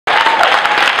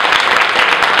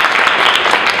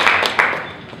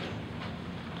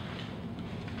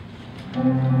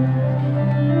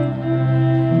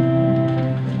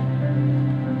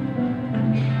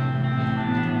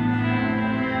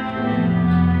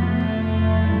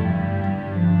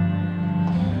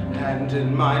And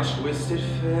in my twisted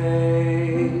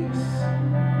face,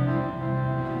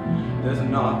 there's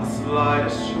not the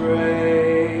slightest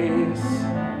trace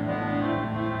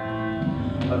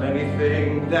of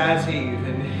anything that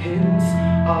even hints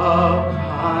of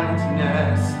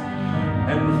kindness.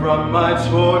 And from my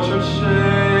tortured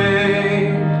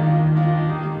shame,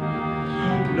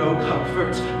 no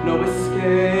comfort, no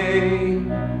escape.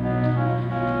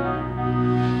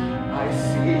 I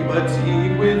see but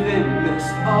deep within this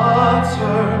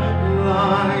utter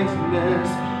blindness,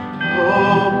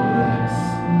 hopeless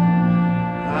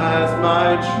as my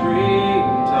dream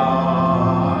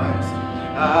dies,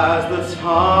 as the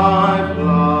time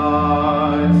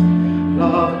flies.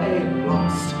 Love a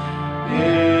lost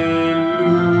illusion,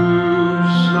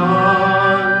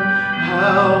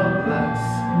 helpless,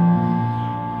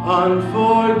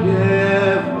 unforgiven,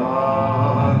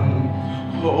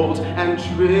 cold and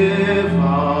driven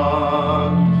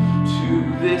to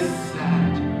this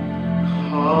sad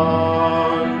conclusion.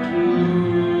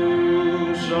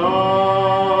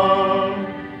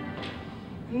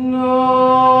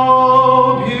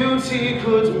 No beauty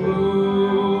could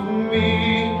move me,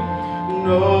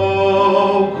 no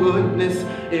goodness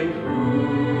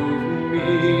improve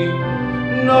me,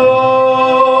 no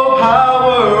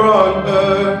power on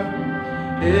earth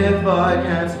if I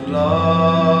can't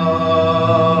love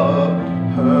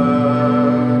her.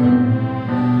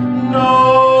 No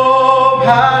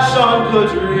passion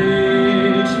could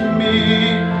reach me,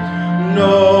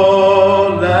 no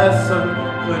lesson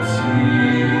could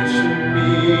teach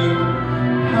me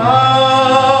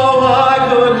how I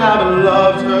could have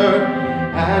loved her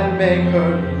and make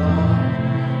her love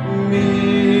me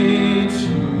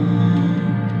too.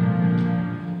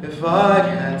 If I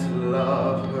can't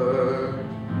love her,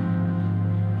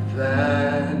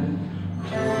 then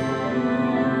who?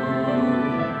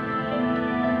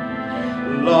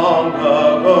 Long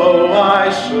ago I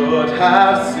should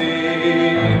have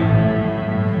seen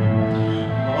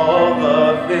all the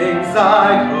things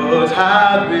I could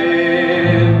have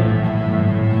been.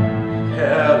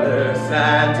 Careless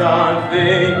and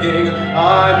unthinking,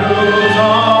 I moved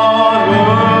on.